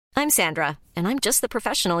I'm Sandra, and I'm just the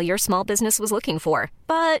professional your small business was looking for.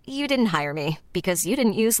 But you didn't hire me because you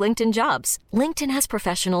didn't use LinkedIn Jobs. LinkedIn has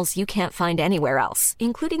professionals you can't find anywhere else,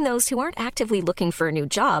 including those who aren't actively looking for a new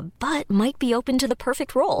job, but might be open to the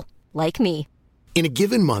perfect role, like me. In a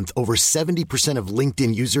given month, over 70% of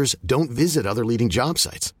LinkedIn users don't visit other leading job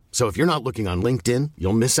sites. So if you're not looking on LinkedIn,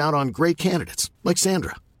 you'll miss out on great candidates like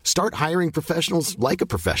Sandra. Start hiring professionals like a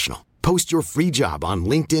professional. Post your free job on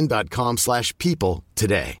linkedin.com/people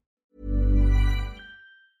today.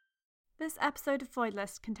 This episode of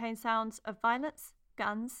Voidless contains sounds of violence,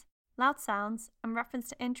 guns, loud sounds, and reference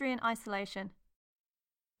to injury and isolation.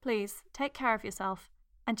 Please take care of yourself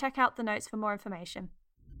and check out the notes for more information.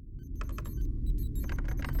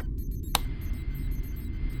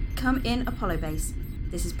 Come in, Apollo Base.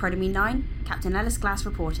 This is Prodomine 9, Captain Ellis Glass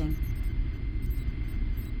reporting.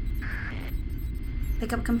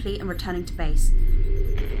 Pickup complete and returning to base.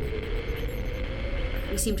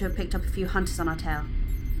 We seem to have picked up a few hunters on our tail.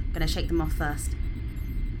 Gonna shake them off first.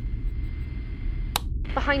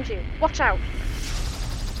 Behind you. Watch out.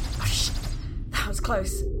 Oh, shit. That was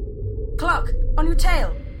close. Clark, on your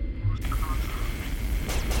tail.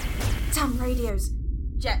 Damn radios.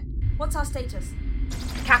 Jet, what's our status?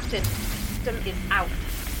 Captain, system is out.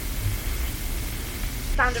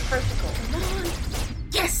 Standard protocol. Come on.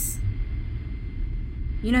 Yes!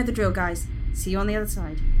 You know the drill, guys. See you on the other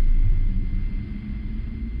side.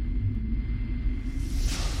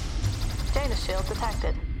 Jaina's shield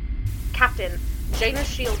detected. Captain, Jaina's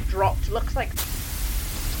shield dropped. Looks like...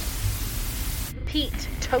 Repeat,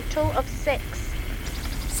 total of 6.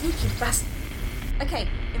 Sneaky bastard. Okay,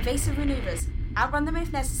 invasive maneuvers. Outrun them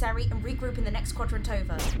if necessary and regroup in the next quadrant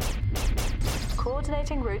over.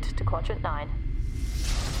 Coordinating route to quadrant 9.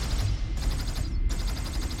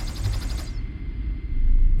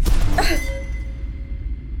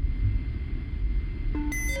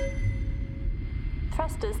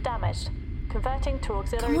 Thrusters damaged. Converting to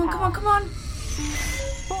auxiliary power. Come on.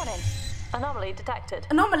 Warning. Anomaly detected.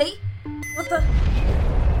 Anomaly? What the...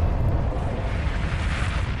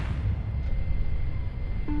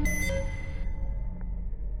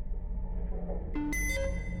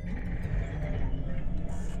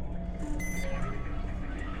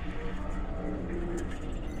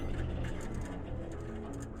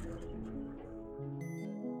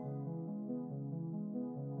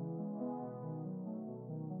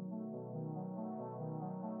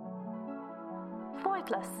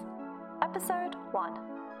 Voidless. Episode 1.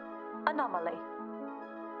 Anomaly.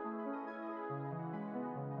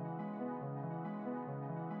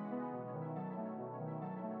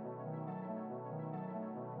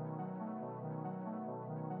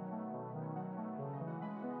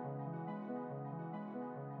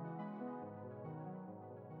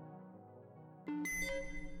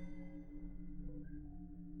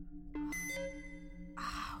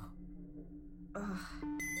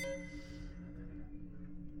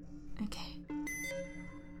 Okay.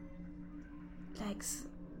 Legs.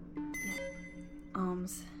 Yeah.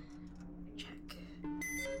 Arms. Check.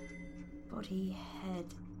 Body, head.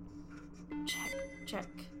 Check.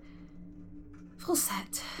 Full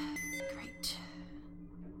set. Great.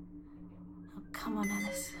 Oh, come on,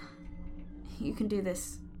 Alice. You can do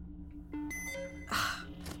this.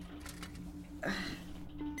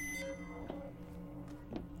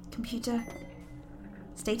 Computer.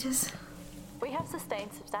 Status? We have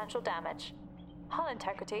sustained substantial damage. Hull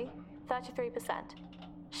integrity, 33%.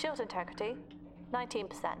 Shield integrity,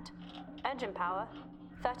 19%. Engine power,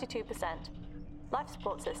 32%. Life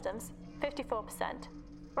support systems, 54%.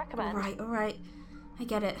 Recommend... All right. I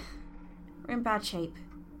get it. We're in bad shape.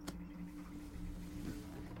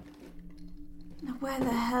 Now where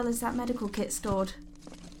the hell is that medical kit stored?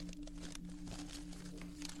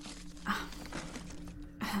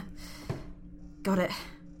 Got it.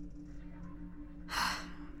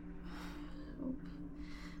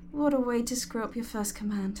 What a way to screw up your first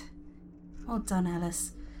command. Well done,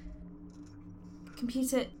 Alice.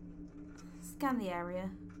 Computer, scan the area.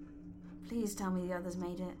 Please tell me the others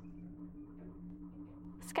made it.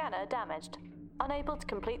 Scanner damaged. Unable to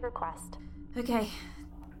complete request. Okay,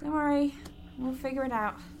 don't worry. We'll figure it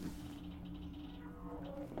out.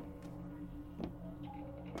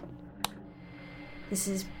 This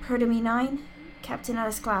is Prodomine 9, Captain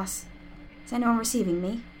Ellis Glass. Is anyone receiving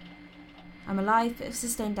me? I'm alive but have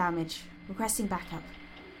sustained damage. Requesting backup.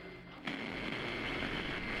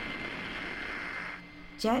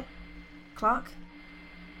 Jet? Clark?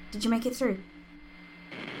 Did you make it through?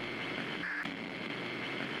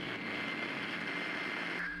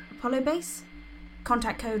 Apollo Base?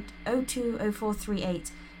 Contact code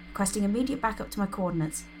 020438. Requesting immediate backup to my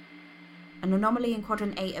coordinates. An anomaly in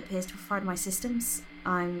Quadrant 8 appears to have fried my systems.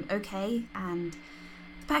 I'm okay, and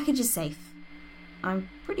the package is safe. I'm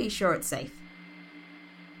pretty sure it's safe.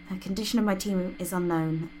 The condition of my team is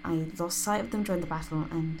unknown. I lost sight of them during the battle,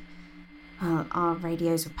 and our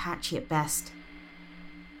radios were patchy at best.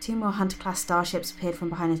 2 more Hunter-class starships appeared from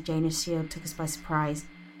behind a Janus shield, took us by surprise.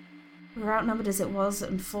 We were outnumbered as it was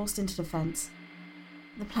and forced into defence.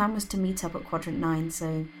 The plan was to meet up at Quadrant 9,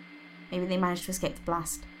 so maybe they managed to escape the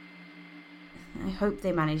blast. I hope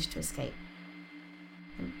they managed to escape.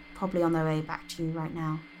 They're probably on their way back to you right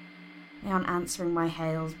now. They aren't answering my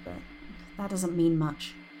hails, but that doesn't mean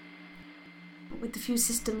much. With the few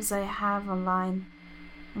systems I have online,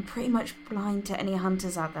 I'm pretty much blind to any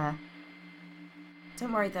hunters out there.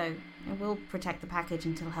 Don't worry though, I will protect the package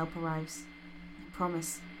until help arrives. I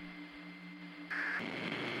promise.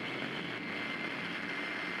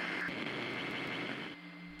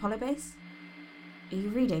 Apollo Base? Are you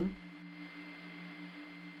reading?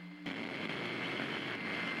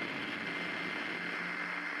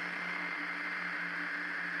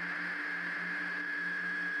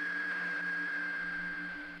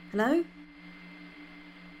 Hello?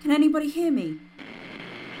 Can anybody hear me?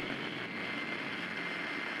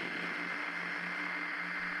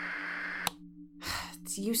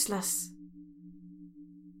 It's useless.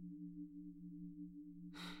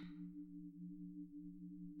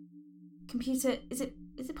 Computer, is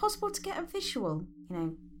it possible to get a visual?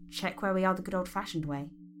 Check where we are the good old-fashioned way.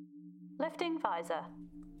 Lifting visor.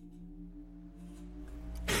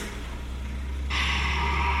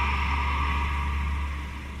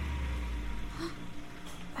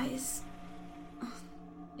 That is...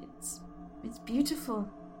 It's beautiful.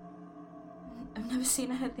 I've never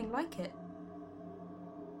seen anything like it.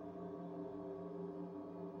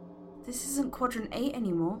 This isn't Quadrant 8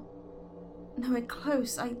 anymore. Nowhere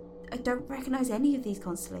close. I don't recognise any of these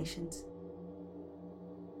constellations.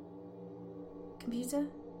 Computer?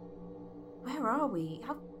 Where are we?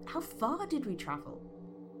 How far did we travel?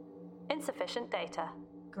 Insufficient data.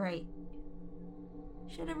 Great.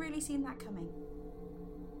 Should have really seen that coming.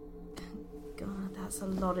 God, that's a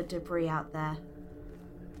lot of debris out there.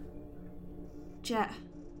 Jet.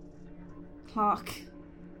 Clark.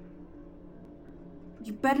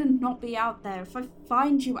 You better not be out there. If I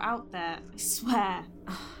find you out there, I swear.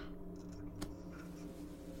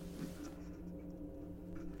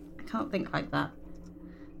 I can't think like that.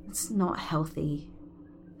 It's not healthy.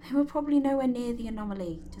 They were probably nowhere near the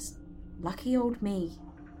anomaly. Just lucky old me.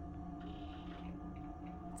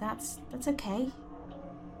 That's okay.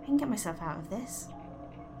 I can get myself out of this.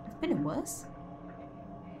 I've been in worse.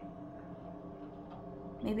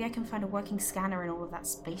 Maybe I can find a working scanner in all of that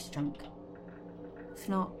space junk. If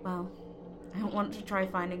not, well, I don't want to try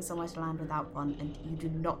finding somewhere to land without one, and you do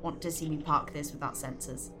not want to see me park this without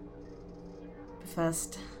sensors. But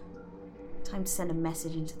first, time to send a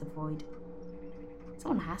message into the void.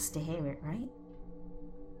 Someone has to hear it, right?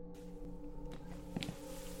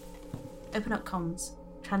 Open up comms.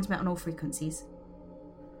 Transmit on all frequencies.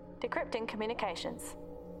 Decrypting communications.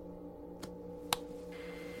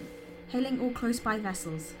 Hailing all close-by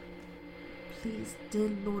vessels. Please,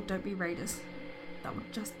 dear Lord, don't be raiders. That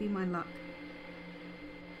would just be my luck.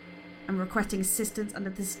 I'm requesting assistance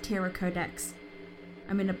under the Satira Codex.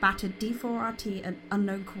 I'm in a battered D4RT at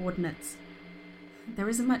unknown coordinates. There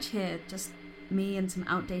isn't much here, just me and some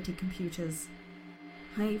outdated computers.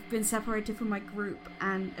 I've been separated from my group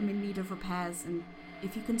and am in need of repairs, and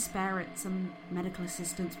if you can spare it, some medical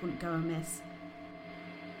assistance wouldn't go amiss.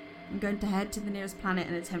 I'm going to head to the nearest planet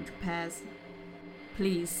and attempt repairs.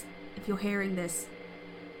 Please, if you're hearing this,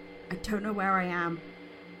 I don't know where I am.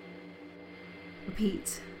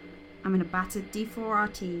 Repeat, I'm in a battered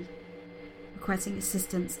D4RT, requesting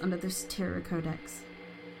assistance under the Satira Codex.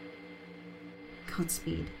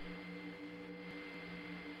 Godspeed.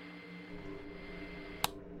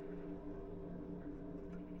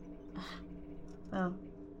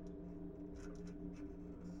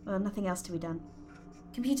 Well, nothing else to be done.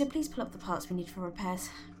 Computer, please pull up the parts we need for repairs.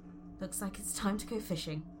 Looks like it's time to go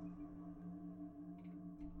fishing.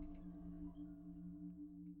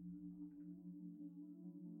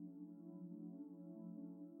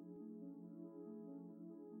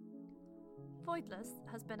 Voidless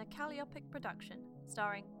has been a Calliopic production,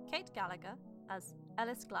 starring Kate Gallagher as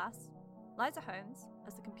Ellis Glass, Liza Holmes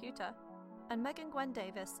as the computer, and Megan Gwen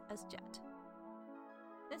Davis as Jet.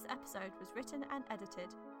 This episode was written and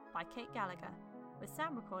edited by Kate Gallagher, with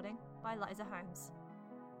sound recording by Liza Holmes.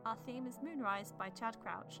 Our theme is Moonrise by Chad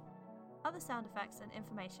Crouch. Other sound effects and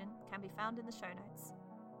information can be found in the show notes.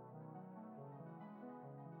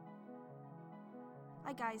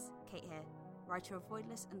 Hi guys, Kate here. writer of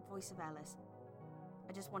Voidless and voice of Ellis.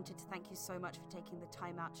 I just wanted to thank you so much for taking the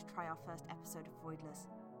time out to try our first episode of Voidless.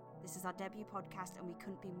 This is our debut podcast and we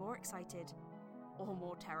couldn't be more excited or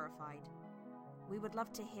more terrified. We would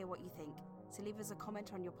love to hear what you think, so leave us a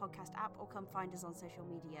comment on your podcast app or come find us on social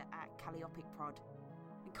media at CallioPicProd.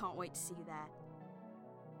 We can't wait to see you there.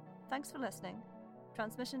 Thanks for listening.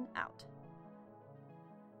 Transmission out.